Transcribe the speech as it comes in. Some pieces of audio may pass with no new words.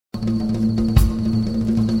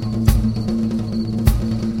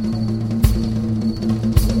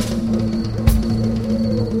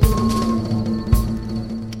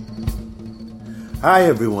Hi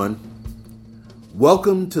everyone.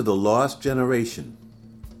 Welcome to the Lost Generation,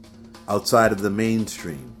 outside of the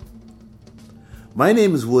mainstream. My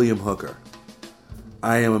name is William Hooker.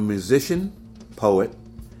 I am a musician, poet,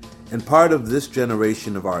 and part of this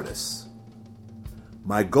generation of artists.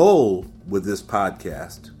 My goal with this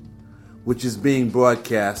podcast, which is being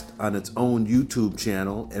broadcast on its own YouTube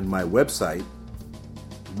channel and my website,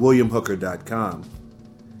 williamhooker.com,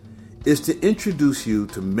 is to introduce you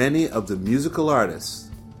to many of the musical artists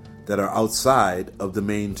that are outside of the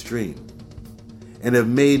mainstream and have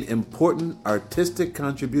made important artistic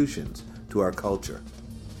contributions to our culture.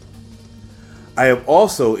 I have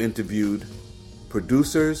also interviewed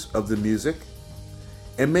producers of the music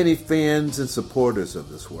and many fans and supporters of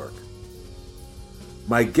this work.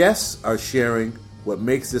 My guests are sharing what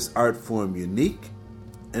makes this art form unique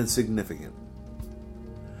and significant.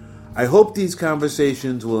 I hope these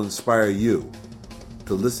conversations will inspire you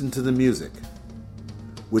to listen to the music,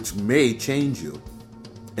 which may change you,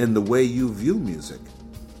 and the way you view music,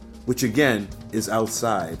 which again is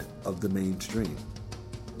outside of the mainstream.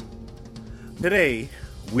 Today,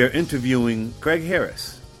 we are interviewing Craig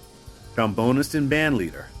Harris, trombonist and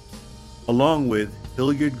bandleader, along with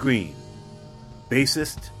Hilliard Greene,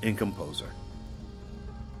 bassist and composer.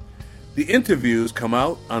 The interviews come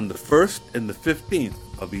out on the 1st and the 15th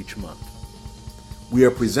of each month. We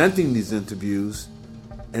are presenting these interviews,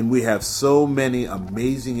 and we have so many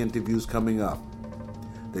amazing interviews coming up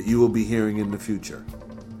that you will be hearing in the future.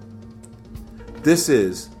 This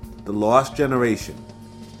is the Lost Generation,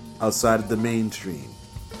 outside of the mainstream.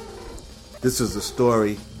 This is a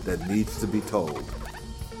story that needs to be told.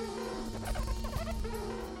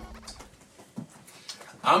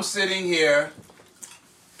 I'm sitting here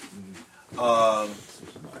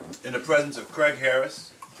in the presence of Craig Harris.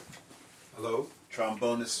 Hello.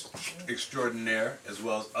 Trombonist extraordinaire, as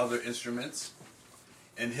well as other instruments.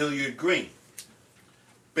 And Hilliard Greene,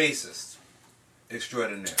 bassist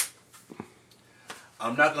extraordinaire.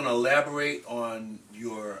 I'm not going to elaborate on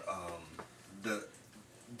your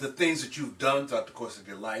the things that you've done throughout the course of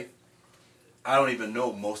your life. I don't even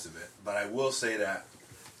know most of it, but I will say that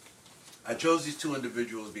I chose these two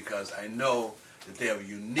individuals because I know that they have a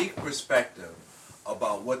unique perspective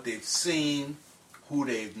about what they've seen, who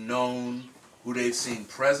they've known, who they've seen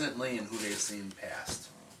presently, and who they've seen past.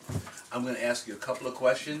 I'm going to ask you a couple of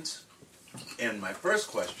questions, and my first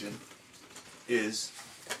question is,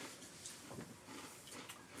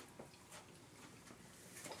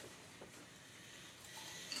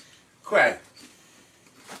 Craig,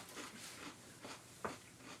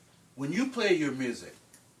 when you play your music,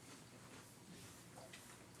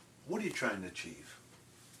 what are you trying to achieve?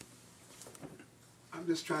 I'm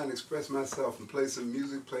just trying to express myself and play some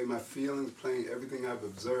music, play my feelings, play everything I've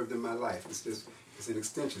observed in my life. It's an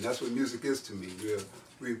extension. That's what music is to me.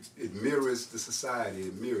 It mirrors the society.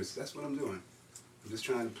 It mirrors. That's what I'm doing. I'm just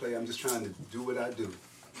trying to play. I'm just trying to do what I do.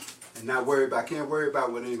 And not worry about, I can't worry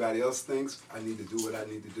about what anybody else thinks. I need to do what I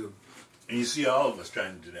need to do. And you see all of us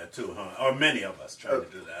trying to do that too, huh? Or many of us trying to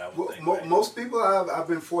do that, I would think, right? Most people, I've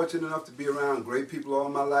been fortunate enough to be around great people all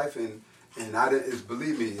my life, and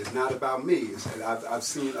believe me, it's not about me. I've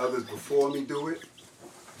seen others before me do it.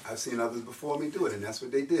 And that's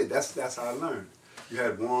what they did. That's how I learned. You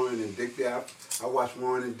had Warren and Dick there. I watched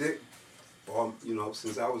Warren and Dick,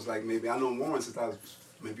 since I was like I know Warren since I was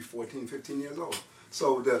maybe 14, 15 years old.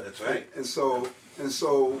 So that's right. And so,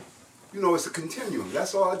 it's a continuum.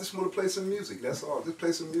 That's all. I just want to play some music. That's all. Just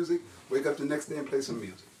play some music. Wake up the next day and play some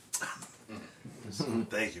music.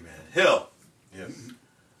 Thank you, man. Hill. Yes.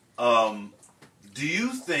 Do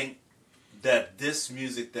you think that this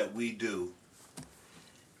music that we do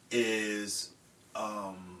is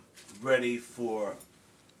ready for?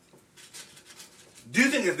 Do you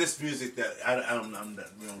think that this music that I'm the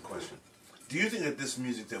wrong question. Do you think that this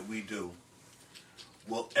music that we do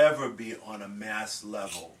will ever be on a mass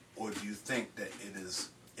level, or do you think that it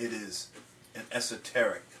is an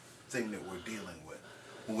esoteric thing that we're dealing with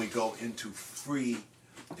when we go into free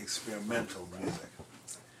experimental music?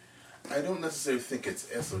 I don't necessarily think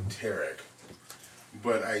it's esoteric,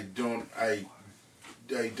 but I don't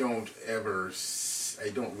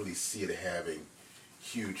really see it having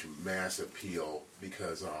huge mass appeal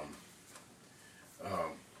because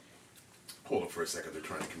hold on for a second, they're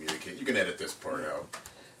trying to communicate. You can edit this part out.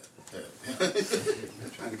 They're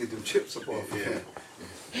trying to get them chips up off. Yeah.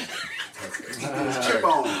 Okay. Chip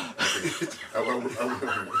on.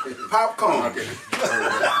 Popcorn. Okay.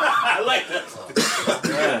 I like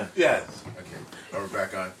that. Yes. Okay. Are we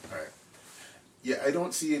back on? All right. Yeah, I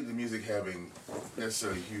don't see the music having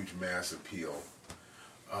necessarily huge mass appeal.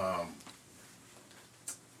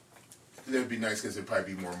 that'd be nice because there'd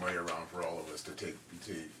probably be more money around for all of us to take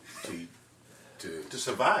to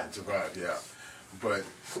survive. Survive, yeah. But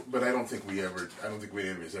I don't think any of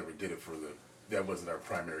us ever did it for that wasn't our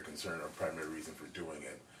primary concern or primary reason for doing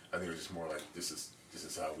it. I think it was just more like this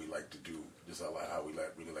is how we like to do, this is how we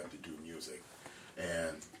really like to do music.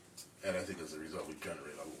 And I think as a result we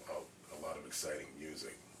generate a lot of exciting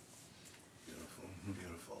music. Beautiful,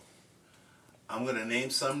 beautiful. I'm going to name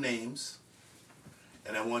some names,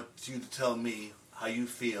 and I want you to tell me how you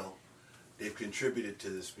feel they've contributed to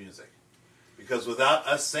this music. Because without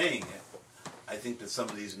us saying it, I think that some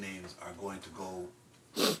of these names are going to go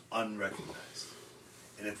unrecognized.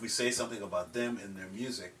 And if we say something about them and their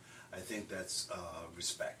music, I think that's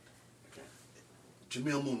respect. Okay.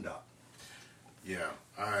 Jamil Mundab. Yeah,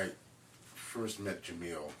 I first met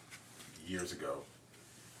Jamil years ago,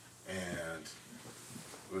 and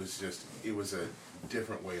it was a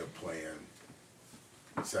different way of playing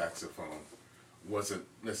saxophone. Wasn't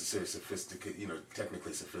necessarily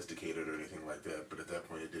technically sophisticated or anything like that, but at that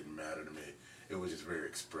point it didn't matter to me. It was just very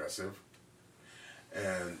expressive.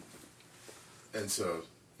 And so,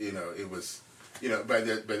 it was, by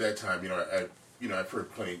that time, I've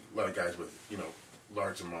heard plenty, a lot of guys with,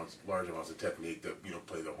 large amounts of technique that,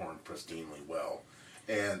 play the horn pristinely well.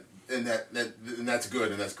 And that's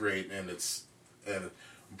good and that's great,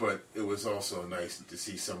 but it was also nice to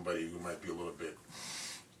see somebody who might be a little bit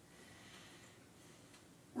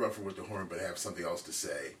rougher with the horn, but have something else to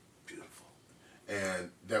say. Beautiful. And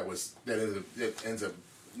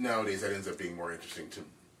nowadays that ends up being more interesting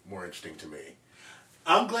to me.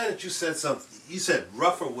 I'm glad that you said something. You said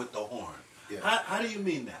rougher with the horn. Yeah. How do you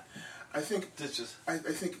mean that? I think I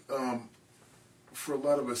think for a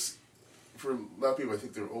lot of people, I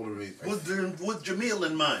think they're older than me. With Jamil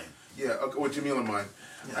in mind. Yeah, with Jamil in mind,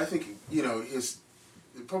 yeah. I think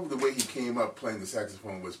probably the way he came up playing the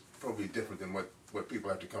saxophone was probably different than what people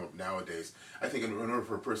have to come up nowadays. I think in order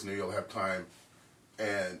for a person to be able to have time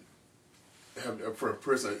and for a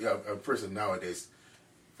person nowadays,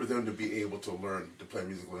 for them to be able to learn to play a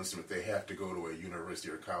musical instrument, they have to go to a university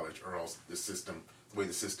or college, or else the way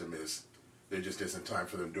the system is, there just isn't time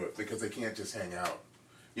for them to do it because they can't just hang out.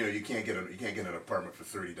 You can't get an apartment for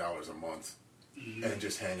 $30 a month and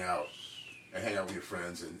just hang out with your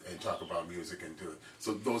friends and talk about music and do it.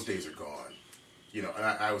 So those days are gone. And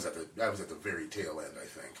I was at the very tail end, I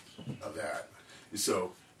think, of that.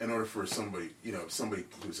 So in order for somebody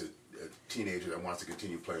who's a teenager that wants to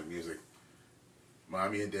continue playing music,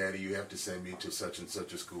 Mommy and Daddy, you have to send me to such and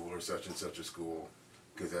such a school or such and such a school,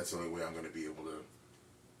 because that's the only way I'm going to be able to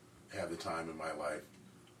have the time in my life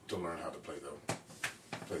to learn how to play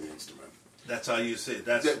the instrument. That's how you say it.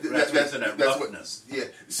 That's roughness. Yeah.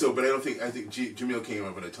 So, but I think Jamil came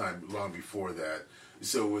up at a time long before that.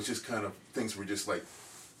 So it was just kind of, things were just like,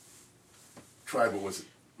 tried what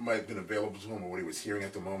might have been available to him or what he was hearing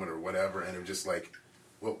at the moment or whatever, and it was just like,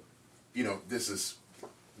 well, this is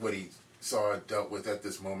what he saw, dealt with at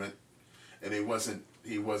this moment, and he probably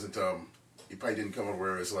didn't come up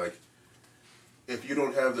where it's like, if you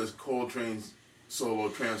don't have this Coltrane solo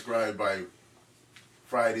transcribed by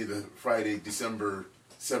Friday, December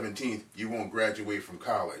 17th, you won't graduate from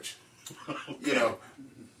college. Okay.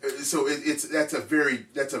 So that's a very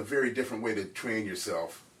different way to train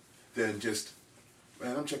yourself than just,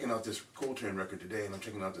 man, I'm checking out this Coltrane record today, and I'm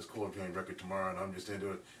checking out this Coltrane record tomorrow, and I'm just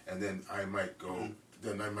into it, and then I might go,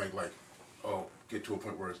 get to a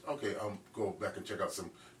point where it's, okay, I'll go back and check out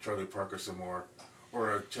some Charlie Parker some more,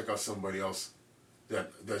 or check out somebody else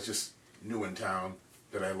that's just new in town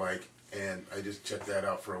that I like, and I just check that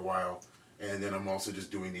out for a while, and then I'm also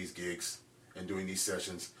just doing these gigs and doing these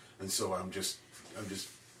sessions, and so I'm just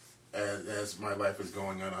as my life is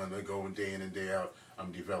going on, I'm going day in and day out,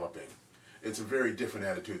 I'm developing. It's a very different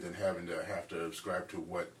attitude than having to subscribe to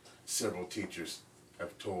what several teachers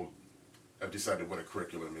have decided what a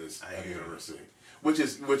curriculum is at a university. Which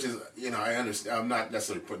is, I understand. I'm not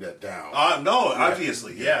necessarily putting that down. No,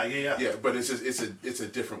 obviously, yeah. Yeah, but it's a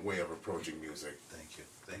different way of approaching music.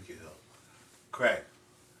 Thank you, Hill. Craig,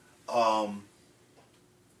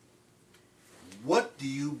 what do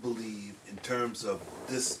you believe in terms of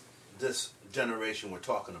this generation we're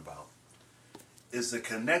talking about is the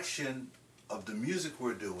connection of the music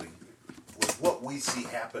we're doing with what we see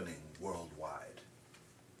happening worldwide?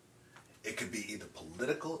 It could be either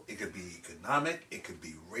political, it could be economic, it could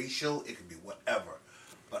be racial, it could be whatever.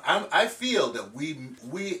 But I feel that we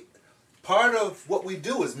part of what we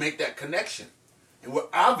do is make that connection, and we're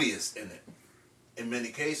obvious in it. In many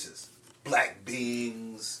cases, Black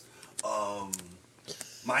Beings.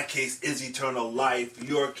 My case is Eternal Life.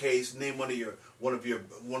 Your case, name one of your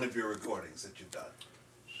recordings that you've done.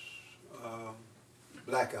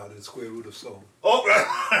 Blackout and the Square Root of Soul. Oh,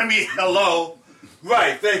 I mean, hello.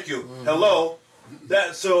 Right, thank you. Hello.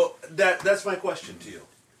 That's my question to you.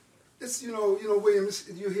 It's William.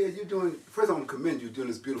 You're doing. First, I want to commend you doing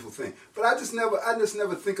this beautiful thing. But I just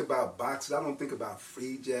never think about boxes. I don't think about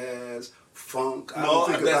free jazz, funk. I don't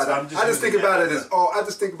think about it. I just think about it as all. I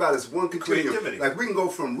just think about it as one continuum. Creativity. Like we can go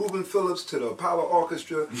from Reuben Phillips to the Apollo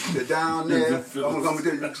Orchestra to down there. I'm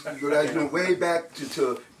going to go way back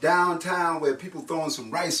to downtown where people throwing some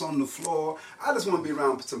rice on the floor. I just want to be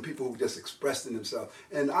around some people who just expressing themselves.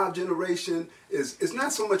 And our generation it's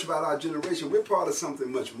not so much about our generation. We're part of something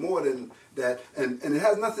much more than that. And it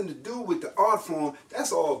has nothing to do with the art form.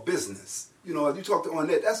 That's all business. You know, if you talk to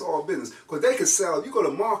Ornette, that's all business. Because they could sell, you go to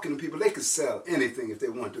marketing people, they could sell anything if they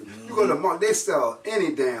want to. Mm-hmm. You go to market, they sell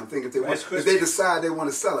any damn thing if they want to. If they decide they want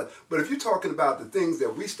to sell it. But if you're talking about the things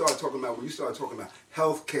that we start talking about, when you start talking about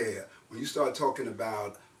health care, when you start talking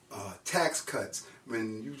about tax cuts,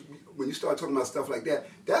 when you start talking about stuff like that,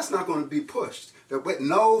 that's not going to be pushed.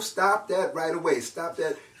 No, stop that right away. Stop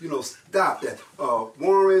that, stop that.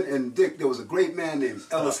 Warren and Dick, there was a great man named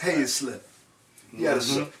Ellis Hayslip. He had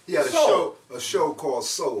a show called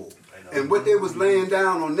Soul, and what they was laying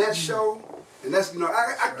down on that show, and that's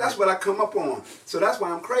that's what I come up on. So that's why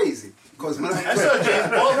I'm crazy. Because when I saw James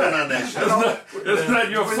Baldwin on that show. It's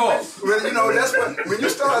not your fault. That's when you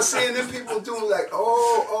start seeing them people doing like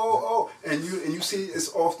oh, and you see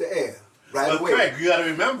it's off the air right away. But Craig, you got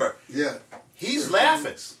to remember. Yeah. He's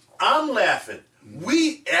laughing. I'm laughing.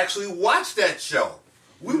 We actually watched that show.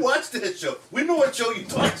 We watched that show. We know what show you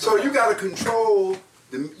talking about. So you got to control.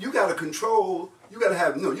 You got to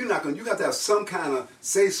have You have to have some kind of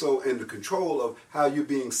say so in the control of how you're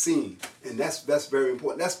being seen, and that's very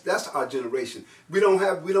important. That's our generation. We don't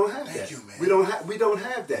have that. Thank you, man. We don't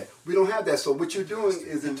have that. We don't have that. So what you're doing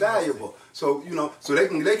is invaluable. So so they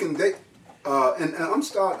can. And I'm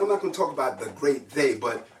not going to talk about the great they,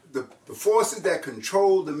 but the forces that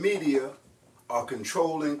control the media are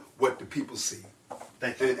controlling what the people see.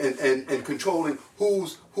 Thank you. And controlling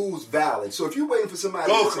who's valid. So if you're waiting for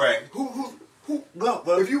somebody, Craig.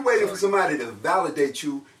 If you're waiting for somebody to validate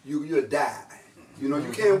you, you'll die.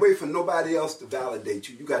 You can't wait for nobody else to validate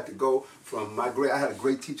you. You got to go from I had a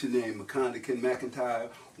great teacher named Maconda Ken McIntyre,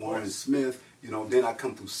 Warren Smith. Then I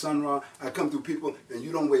come through Sun Ra. I come through people, and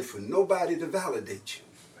you don't wait for nobody to validate you.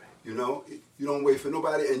 You don't wait for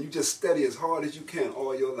nobody, and you just study as hard as you can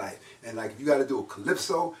all your life. And like if you got to do a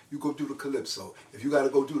calypso, you go do the calypso. If you got to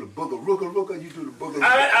go do the booger rooga, you do the booger.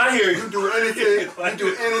 I hear you. You do anything.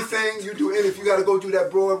 You do anything. If you got to go do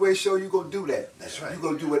that Broadway show, you go do that. That's right. You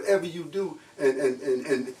go do whatever you do.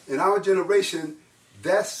 And in our generation,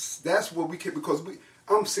 that's what we can, because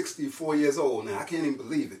I'm 64 years old now. I can't even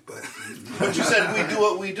believe it, but you said we do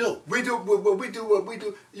what we do. We do what we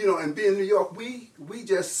do. And being in New York, we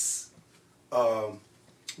just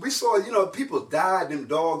we saw people died. Them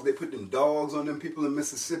dogs. They put them dogs on them people in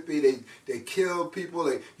Mississippi. They killed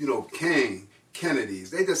people. King, Kennedys.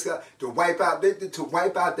 They just got to wipe out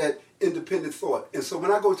that independent thought. And so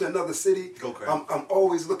when I go to another city, I'm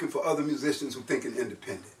always looking for other musicians who thinking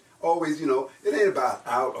independent. Always, it ain't about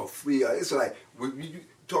out or free. It's like we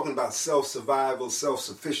talking about self-survival,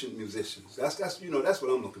 self-sufficient musicians. That's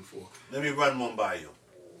what I'm looking for. Let me run one by you.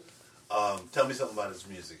 Tell me something about his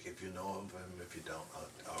music, if you know him. If you don't,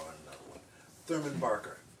 I'll run another one. Thurman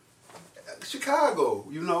Barker. Chicago,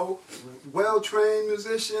 well-trained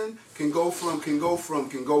musician can go from he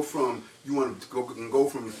can go from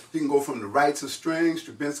the Rights of String,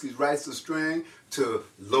 Stravinsky's Rights of String, to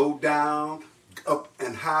low down, up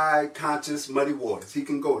and high, conscious, muddy waters. He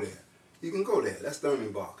can go there. That's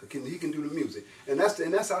Thurman Barker. He can do the music, and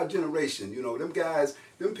that's our generation. Them guys,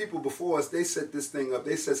 them people before us, they set this thing up.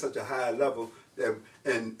 They set such a high level that,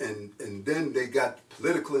 and then they got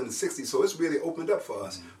political in the '60s. So it's really opened up for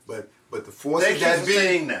us. But the forces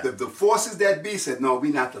the forces that be said, no,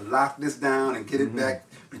 we not to lock this down and get it back,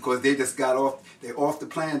 because they just got off. They're off the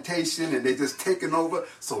plantation and they just taking over.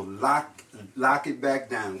 So lock it back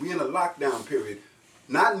down. We in a lockdown period,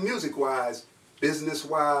 not music wise, business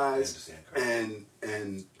wise, and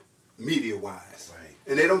media-wise. Right.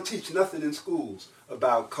 And they don't teach nothing in schools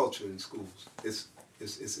about culture in schools. It's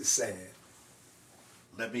sad.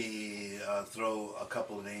 Let me throw a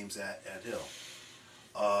couple of names at Hill.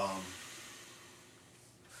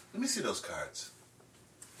 Let me see those cards.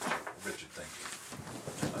 Richard, thank you.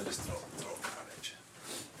 I'll just throw a card at you.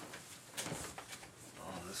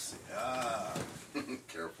 Oh, let's see.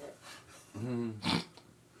 Careful.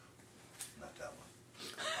 Not that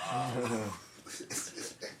one.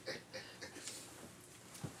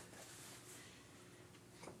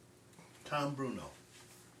 Tom Bruno.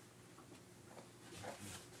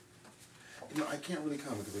 can't really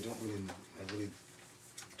comment because I really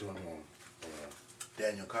don't know.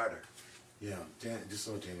 Daniel Carter. Yeah, just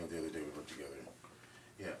saw Daniel the other day. We worked together.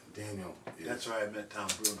 Yeah, Daniel. That's where I met Tom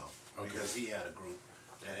Bruno. Okay. Because he had a group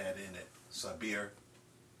that had in it Sabir,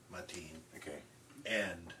 Mateen, Okay.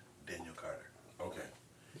 and Daniel Carter. Okay.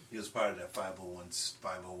 He was part of that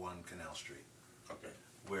 501 Canal Street, Okay.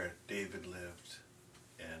 where David lived,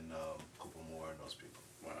 and Cooper Moore and those people.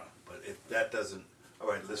 Wow. But if that doesn't, all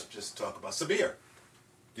right, let's just talk about Sabir.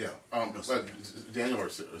 Yeah. But Daniel or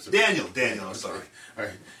Daniel. I'm sorry. All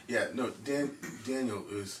right. Yeah. No. Daniel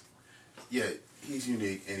is. Yeah. He's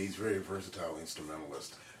unique and he's very versatile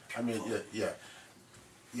instrumentalist. I mean. Yeah.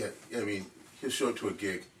 I mean, he'll show up to a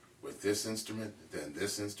gig with this instrument, then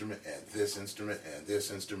this instrument, and this instrument, and this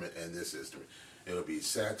instrument, and this instrument. It'll be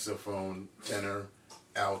saxophone, tenor,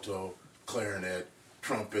 alto, clarinet,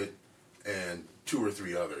 trumpet, and 2 or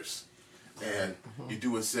 3 others. And you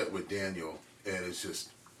do a set with Daniel, and it's just,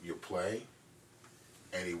 you play,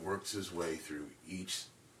 and he works his way through each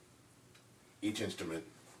instrument,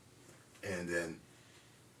 and then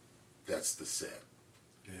that's the set.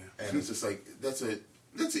 Yeah. And it's just like, that's a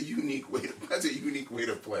unique way to play. That's a unique way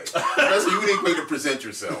to present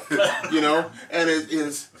yourself. And it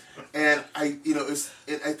is, and I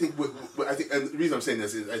think and the reason I'm saying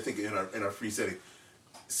this is I think in our free setting,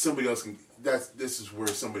 somebody else can. This is where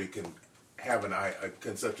somebody can have a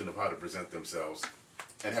conception of how to present themselves,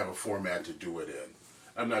 and have a format to do it in.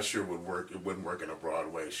 I'm not sure it would work. It wouldn't work in a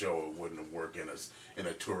Broadway show. It wouldn't work in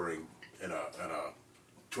a touring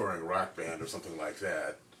rock band or something like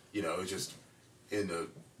that. It's just in the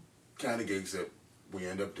kind of gigs that we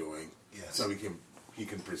end up doing. Yes. So he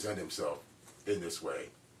can present himself in this way,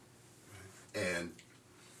 and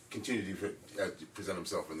continue to present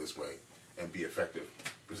himself in this way, and be effective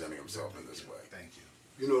presenting himself in this way. Thank you.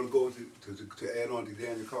 To go to add on to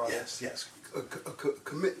Daniel Carter. Yes.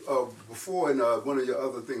 Before in one of your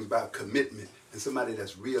other things about commitment and somebody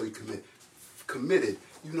that's really committed.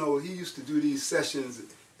 He used to do these sessions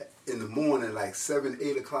in the morning, like 7,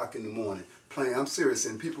 8 o'clock in the morning, playing. I'm serious.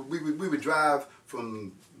 And people, we would drive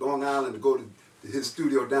from Long Island to go to his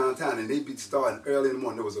studio downtown, and they'd be starting early in the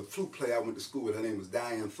morning. There was a flute player I went to school with. Her name was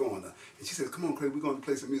Diane Thorner. And she said, "Come on, Craig, we're going to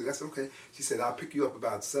play some music." I said, "Okay." She said, "I'll pick you up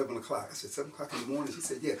about 7 o'clock." I said, 7 o'clock in the morning? She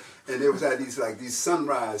said, "Yeah." And there was these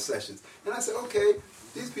sunrise sessions. And I said, "Okay,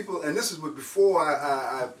 these people," and this was before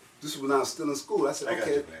this was when I was still in school. I said,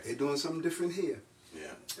 "Okay, they're doing something different here."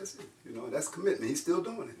 Yeah. That's it. That's commitment. He's still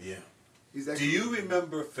doing it. Yeah. Do you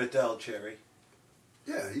remember Fidel Cherry?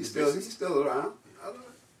 Yeah, he's still around.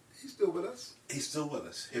 He's still with us. He's still with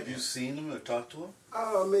us. Have you seen him or talked to him?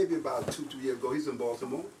 Maybe about 2 years ago. He's in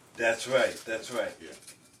Baltimore. That's right. Yeah.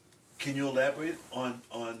 Can you elaborate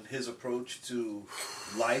on his approach to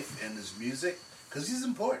life and his music? Because he's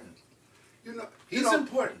important. He's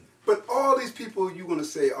important. But all these people you're going to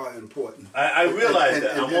say are important. I realize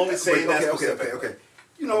that. I'm only saying that specifically. Okay.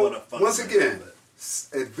 Once again,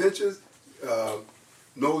 Adventures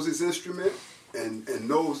knows his instrument and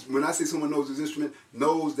knows, when I say someone knows his instrument,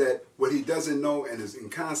 knows that what he doesn't know and is in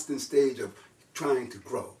constant stage of trying to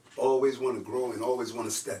grow. Always want to grow and always want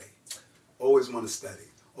to study. Always want to study.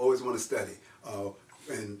 Always want to study.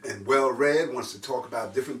 And well-read, wants to talk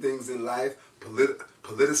about different things in life.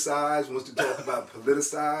 Politicized, wants to talk about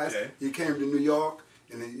politicized. Okay. He came to New York,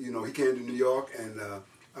 and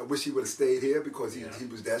I wish he would have stayed here because he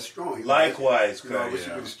was that strong. Likewise, I wish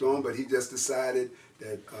he was strong, but he just decided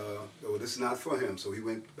that this is not for him, so he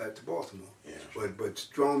went back to Baltimore. Yeah. But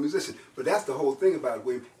strong musician. But that's the whole thing about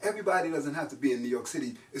William. Everybody doesn't have to be in New York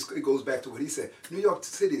City. It goes back to what he said. New York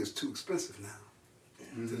City is too expensive now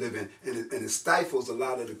to live in, and it stifles a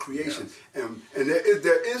lot of the creation. Yes. And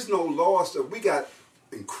there is no loss of. We got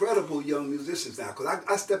incredible young musicians now. Because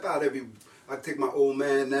I step out I take my old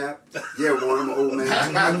man nap. Yeah, Warren, I'm an old man.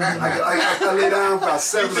 I lay down about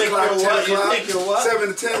 7 o'clock, 10 o'clock, 7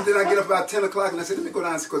 to 10. Then I get up about 10 o'clock and I say, let me go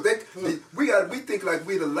down because we think like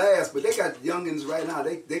we the last, but they got youngins right now.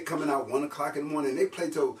 They coming out 1 o'clock in the morning. And they play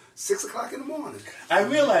till 6 o'clock in the morning. I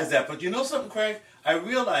realize that, but you know something, Craig? I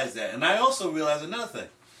realize that, and I also realize another thing.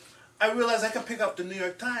 I realize I can pick up the New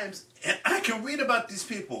York Times and I can read about these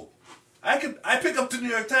people. I pick up the New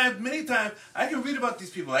York Times many times. I can read about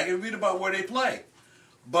these people. I can read about where they play.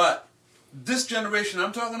 But this generation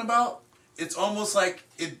I'm talking about, it's almost like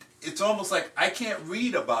I can't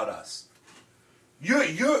read about us.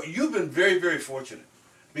 You've been very, very fortunate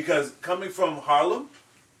because coming from Harlem,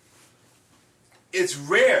 it's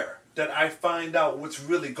rare that I find out what's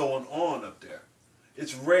really going on up there.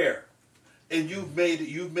 It's rare, and you've made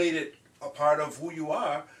it a part of who you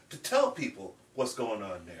are to tell people what's going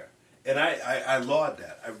on there. And I laud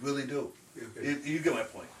that. I really do. Okay. You get my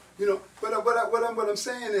point. You know, but what I'm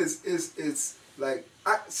saying is like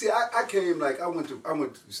I came like I went to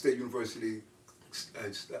State University,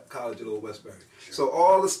 College at Old Westbury. Sure. So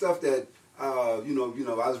all the stuff that you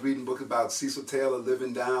know, I was reading books about Cecil Taylor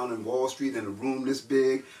living down in Wall Street in a room this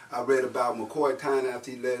big. I read about McCoy Tyner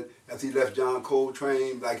after he left John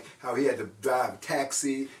Coltrane, like how he had to drive a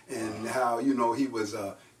taxi and how he was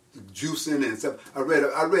juicing and stuff. I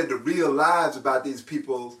read the real lives about these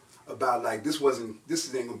people. About like this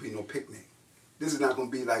ain't gonna be no picnic. This is not gonna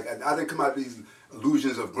be like I didn't come out with these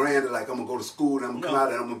illusions of grandeur like I'm gonna go to school and I'm gonna come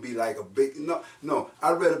out and I'm gonna be like a big no.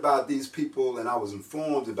 I read about these people and I was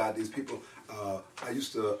informed about these people. I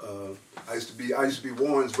used to be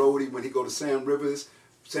Warren's roadie when he go to Sam Rivers.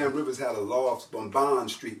 Sam Rivers had a loft on Bond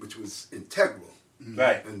Street which was integral.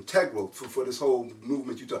 Right. Integral for this whole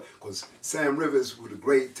movement you talk because Sam Rivers was a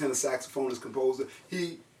great tenor saxophonist composer.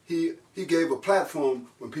 He gave a platform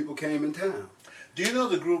when people came in town. Do you know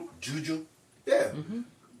the group Juju? Yeah. Mm-hmm.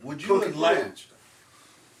 Would you Plunky like Branch.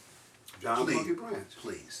 John Plunky Branch.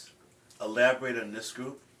 Please elaborate on this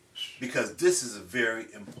group because this is very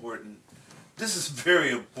important. This is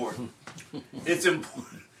very important. It's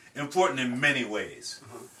important in many ways.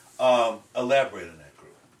 Elaborate on that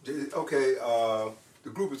group. Okay. The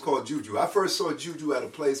group is called Juju. I first saw Juju at a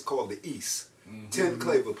place called the East, 10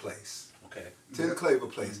 Claver Place. Okay. 10 Claver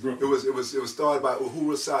Place. It was started by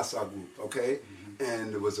Uhura Sasa Group, okay?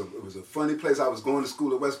 And it was a funny place. I was going to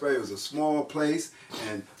school at Westbury. It was a small place,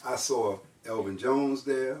 and I saw Elvin Jones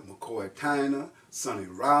there, McCoy Tyner, Sonny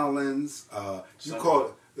Rollins. You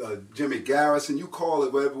call it Jimmy Garrison. You call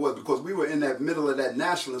it whatever it was because we were in that middle of that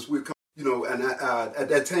nationalist. And at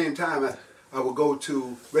that same time, I would go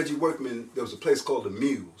to Reggie Workman. There was a place called the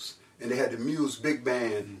Muse. And they had the Muse big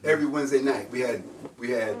band every Wednesday night. We had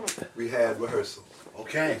rehearsal.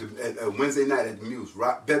 Okay. At Wednesday night at the Muse,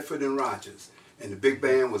 Bedford and Rogers, and the big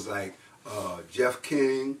band was like Jeff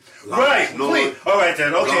King. Right. Please. All right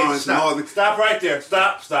then. Okay. Stop right there.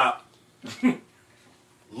 Stop.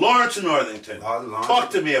 Lawrence Northington. Talk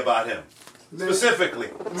to me about him. Specifically.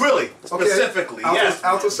 Really. Specifically. Okay. Yes.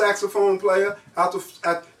 Alto saxophone player.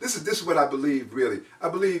 This is what I believe. Really, I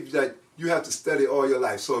believe that. You have to study all your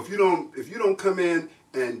life. So if you don't come in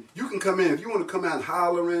and you can come in if you want to come out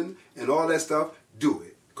hollering and all that stuff, do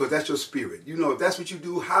it because that's your spirit. If that's what you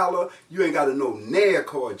do, holler. You ain't got to know nair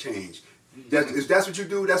chord change. If that's what you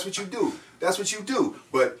do, that's what you do. That's what you do.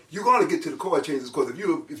 But you're gonna get to the chord changes because if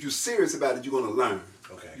you're serious about it, you're gonna learn.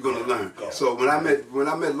 Okay. You're gonna learn. So when I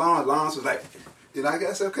met Lawrence was like. Then I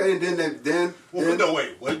guess okay, and then no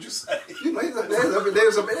wait, what did you say? He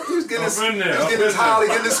was getting his holler,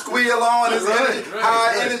 getting his squeal on, his energy,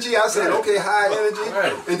 high energy. I said, okay, high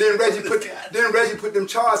energy, and then Reggie put them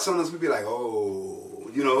charts on us. We'd be like,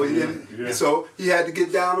 oh, and so he had to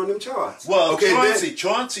get down on them charts. Well, okay,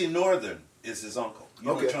 Chauncey Northern is his uncle. You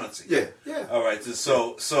know Chauncey. Yeah. All right.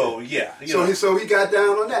 So yeah. So he got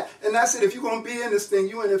down on that, and that's it. If you're gonna be in this thing,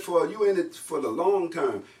 you in it for the long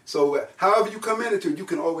term. So however you come into it, you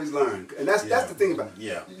can always learn, and that's the thing about it.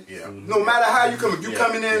 Yeah. No matter how you come, if you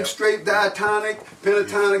coming in straight diatonic,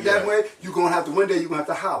 pentatonic that way, you're gonna have to one day you're gonna have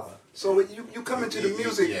to holler. So you come into the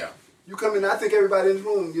music. Yeah. You come in. I think everybody in the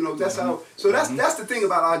room, that's how. So that's the thing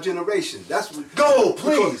about our generation. That's what, go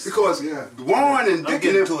please because Warren and Dick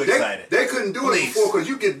and them, they couldn't do it before because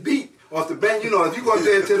you get beat off the band. If you go up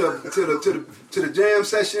there to the jam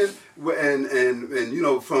session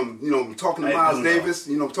and from talking to Miles Davis,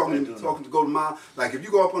 talking to go to Miles. Like if you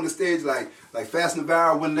go up on the stage like Fast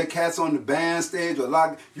Navarro, when the cats on the band stage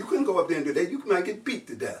or you couldn't go up there and do that. You might get beat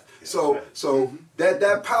to death. So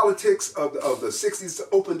that politics of the 60s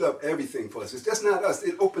opened up everything for us. It's just not us.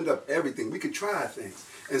 It opened up everything. We could try things.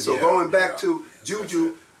 And so going back to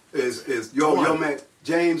Juju is your man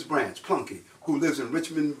James Branch Plunky, who lives in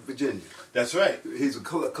Richmond, Virginia. That's right. He's a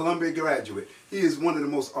Columbia graduate. He is one of the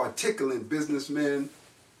most articulate businessmen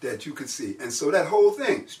that you could see. And so that whole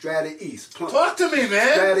thing, Strata East. Talk to me,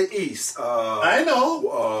 man. Strata East. I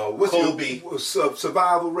know. What's Colby.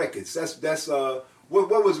 Survival Records. That's what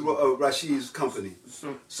was Rashid's company?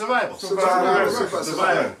 Survival.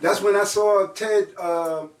 That's when I saw Ted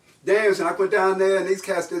Daniels, and I went down there, and these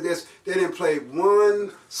cats, they didn't play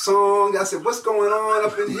one song. I said, what's going on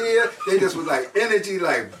up in here? They just was like energy,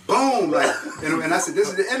 like boom, like, and I said, this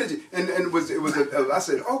is the energy, and I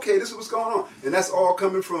said, okay, this is what's going on, and that's all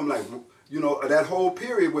coming from like, that whole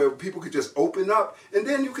period where people could just open up, and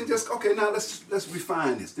then you can just, okay, now let's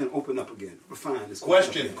refine this, then open up again, refine this.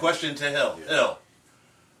 Question to Hill. Yeah. Hill,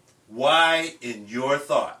 why, in your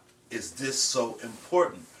thought, is this so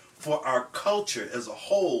important for our culture as a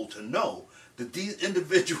whole to know that these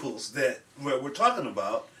individuals that we're talking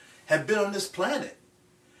about have been on this planet.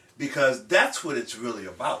 Because that's what it's really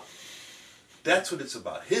about. That's what it's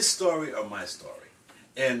about. His story or my story.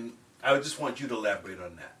 And I just want you to elaborate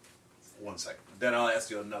on that. 1 second. Then I'll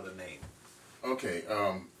ask you another name. Okay,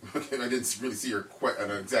 okay, I didn't really see your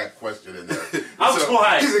an exact question in there. I'm too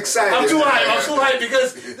hyped. He's excited. I'm too hyped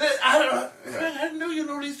because I know you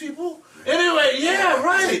know these people. Anyway,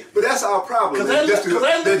 right. But that's our problem. There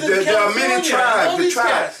are many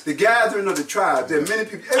tribes. The gathering of the tribes. There are many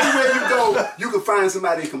people. Everywhere you go, you can find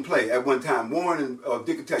somebody who can play at one time. Warren and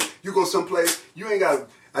Dick will tell you. You go someplace, you ain't got.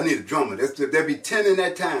 I need a drummer. There'll be 10 in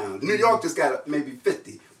that town. New York just got maybe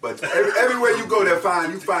 50. But everywhere you go, you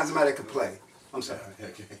find somebody that can play. I'm sorry.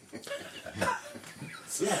 Okay.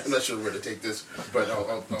 Yes. I'm not sure where to take this, but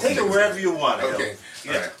I'll take it wherever you want. Okay.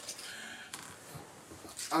 Yeah. All right.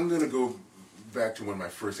 I'm gonna go back to one of my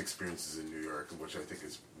first experiences in New York, which I think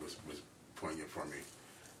was poignant for me.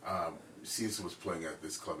 Cecil was playing at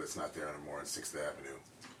this club that's not there anymore on 6th Avenue,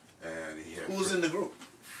 and he had Who was in the group?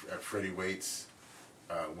 Freddie Waits,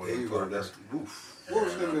 William Parker. What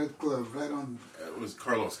was the name of that club? Right on. It was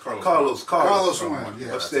Carlos One,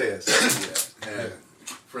 yeah. Upstairs. Yeah. And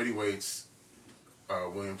Freddie Waits,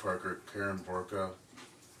 William Parker, Karen Borka,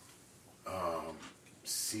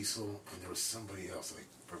 Cecil, and there was somebody else. Like,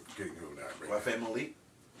 forgetting who now. Rafael Malik?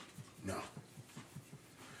 No.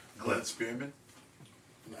 Glenn Spearman?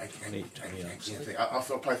 I can't think. I'll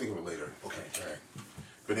probably think of it later. Okay. All right.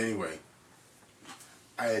 But anyway,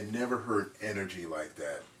 I had never heard energy like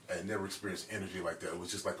that. I had never experienced energy like that. It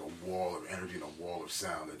was just like a wall of energy and a wall of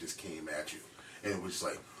sound that just came at you. And it was just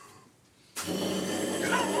like...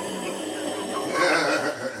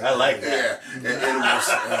 I like that. Yeah. And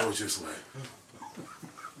I was just like...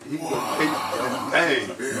 Bang.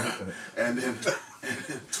 Yeah. And then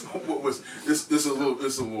what was this is a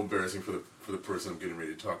little embarrassing for the person I'm getting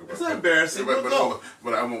ready to talk about. It's not embarrassing. But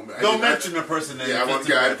I won't. Don't mention the person's name. Yeah, I won't.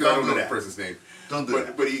 I don't know the person's name. Don't do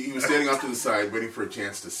that. But he was standing off to the side, waiting for a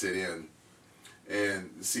chance to sit in, and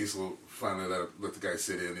Cecil finally let the guy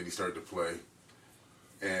sit in, and he started to play,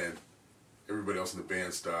 and everybody else in the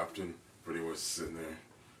band stopped, and Freddie was sitting there,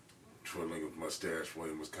 twiddling with mustache.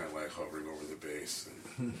 William was kind of like hovering over the bass,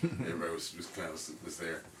 and everybody was kind of was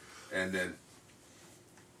there, and then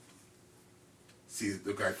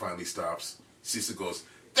the guy finally stops. Cecil goes,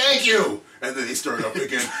 "Thank you!" And then he started up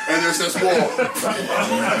again, and there's this wall. What did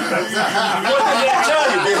that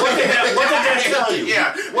tell you? What did that tell you?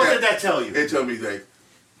 Yeah. What did that tell you? It told me, like,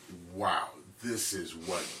 wow, this is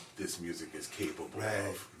what this music is capable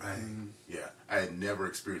of. Right. Yeah, I had never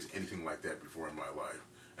experienced anything like that before in my life.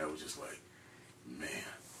 I was just like, man,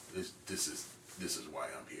 this is why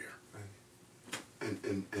I'm here.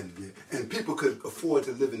 And people could afford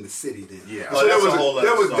to live in the city then. Yeah. Well, that's a whole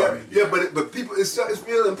other story. But people, it's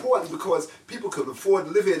really important because people could afford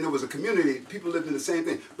to live here, and there was a community. People lived in the same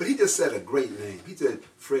thing. But he just said a great name. He said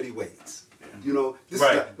Freddie Waits. Yeah. You know, this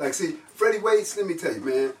right. is like see Freddie Waits. Let me tell you,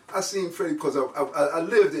 man. I seen Freddie because I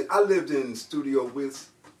lived in Studio Wiz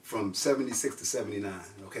from '76 to '79.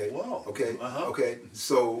 Okay. Whoa. Okay. Uh-huh. Okay.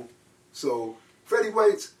 So Freddie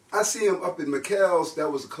Waits. I see him up in McHale's.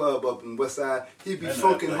 That was a club up in West Side. He'd be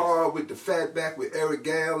funking hard with the fat back with Eric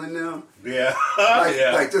Gale in them. Yeah.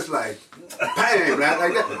 Like just like bang, right?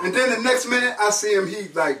 Like that. And then the next minute I see him, he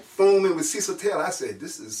like foaming with Cecil Taylor. I said,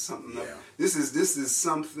 this is something. Yeah. This is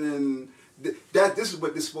something this is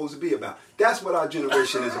what this is supposed to be about. That's what our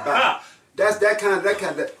generation is about. That's that kind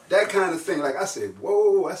of thing. Like I said,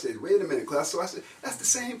 whoa. I said, wait a minute, because I said, that's the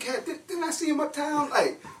same cat. Didn't I see him uptown?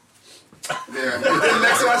 Like. Yeah. And then the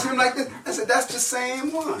next time I see him like this, I said, that's the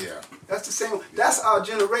same one. Yeah. That's the same one. That's our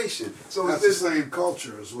generation. So that's the same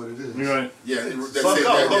culture is what it is. Right. Yeah. But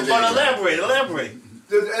elaborate.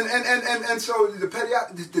 And so the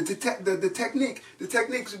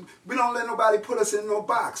techniques, we don't let nobody put us in no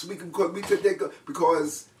box.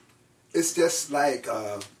 Because it's just like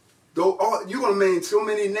you're gonna name so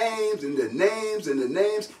many names and the names, and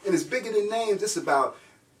it's bigger than names. It's about.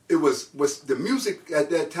 It was the music at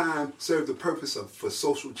that time served the purpose for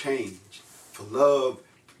social change, for love.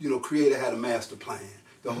 You know, Creator had a master plan.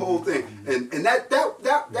 The whole thing, and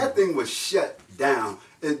that thing was shut down.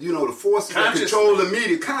 And you know, the forces that control the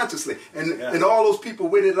media consciously, and all those people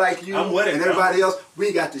with it like you and everybody else,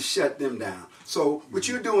 we got to shut them down. So what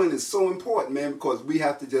you're doing is so important, man, because we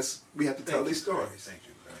have to tell these stories. Thank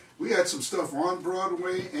you. We had some stuff on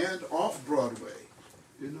Broadway and off Broadway.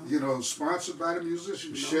 You know, sponsored by the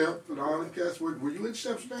musician Shep and all the cats. Were you in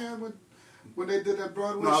Shep's band when they did that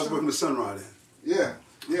Broadway show? No, I was working with Sun Ra then. Yeah.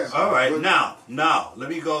 All right, now, let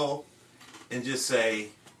me go and just say,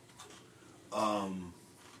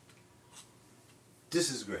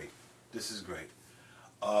 this is great.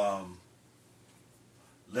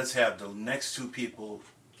 let's have the next two people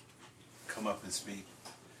come up and speak.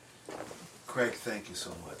 Craig, thank you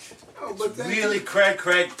so much. Oh, but thank really, you. Craig,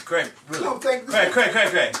 really. No, thank you.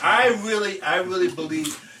 Craig. I really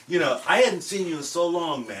believe, I hadn't seen you in so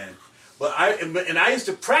long, man. But I used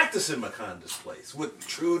to practice in Maconda's place with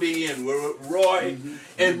Trudy and Roy,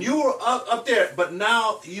 and you were up there. But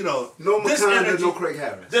now, No this Maconda, energy, no Craig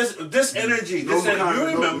Harris. This energy, No Maconda, you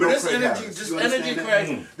remember no this Craig energy, Harris. this You energy, understand Craig,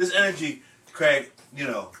 that? this energy, Craig.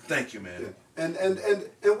 Thank you, man. Yeah. And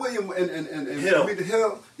William and Hill.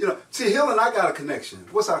 Hill and I got a connection.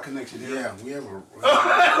 What's our connection here? Yeah, we have a.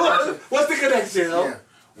 What's the connection, Hill? Yeah,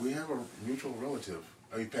 we have a mutual relative.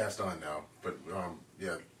 Oh, he passed on now, but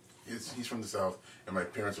yeah, he's from the South, and my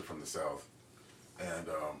parents are from the South, and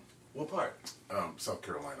What part? South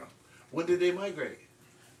Carolina. When did they migrate?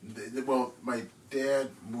 Well, my dad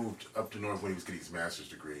moved up to North when he was getting his master's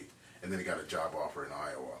degree, and then he got a job offer in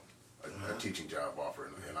Iowa, a teaching job offer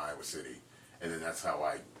in Iowa City, and then that's how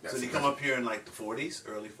I. So did he come up here in like the 40s,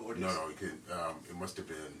 early 40s? No, he could. It must have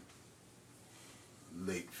been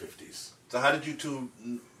late 50s. So how did you two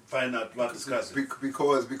find out about this cousin?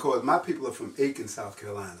 Because my people are from Aiken, South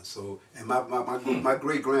Carolina. So, and my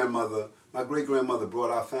great grandmother brought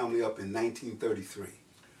our family up in 1933.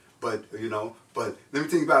 But let me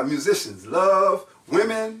think about musicians: love,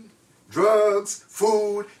 women, drugs,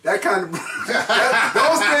 food, that kind of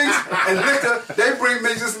those things, and liquor. They bring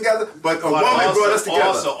musicians together. But a woman brought us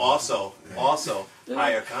together. Also,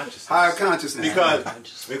 higher consciousness. Higher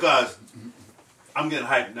consciousness. Because I'm getting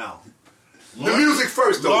hyped now. The music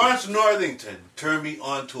first, though. Lawrence Northington turned me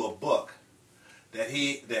on to a book that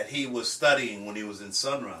he was studying when he was in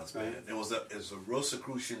Sunrise, man. Right. It was a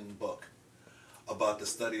Rosicrucian book about the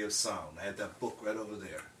study of sound. I had that book right over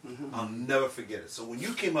there. I'll never forget it. So when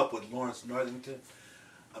you came up with Lawrence Northington,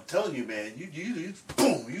 I'm telling you, man, you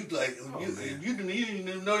boom, you didn't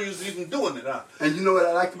even know you was even doing it, huh? And you know what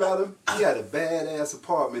I liked about him? He had a badass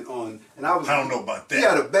apartment on, and I don't know about that. He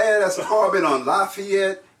had a badass apartment on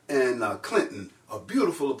Lafayette and Clinton, a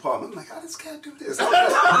beautiful apartment. I'm like, how does this cat do this?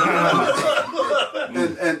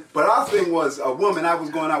 But our thing was a woman. I was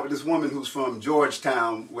going out with this woman who's from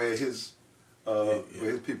Georgetown, where his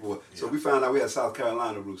people were. So we found out we had South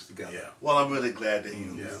Carolina roots together. Yeah. Well, I'm really glad that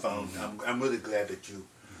you found. I'm really glad that you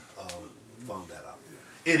found that out.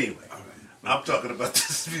 Anyway, I'm talking about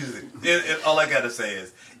this music. And all I gotta say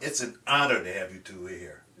is, it's an honor to have you two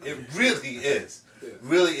here. It really is.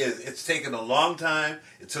 Really is. It's taken a long time.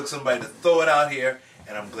 It took somebody to throw it out here,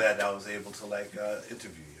 and I'm glad I was able to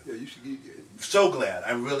interview you. Yeah, you should. So glad.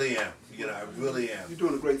 I really am. I really am. You're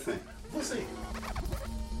doing a great thing. We'll see.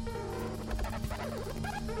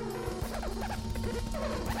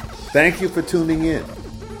 Thank you for tuning in.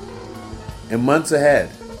 In months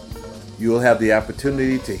ahead, you will have the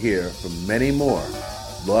opportunity to hear from many more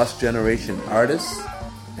Lost Generation artists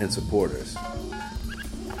and supporters.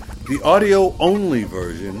 The audio-only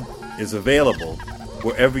version is available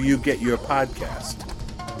wherever you get your podcast.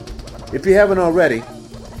 If you haven't already,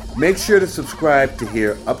 make sure to subscribe to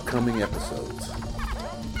hear upcoming episodes.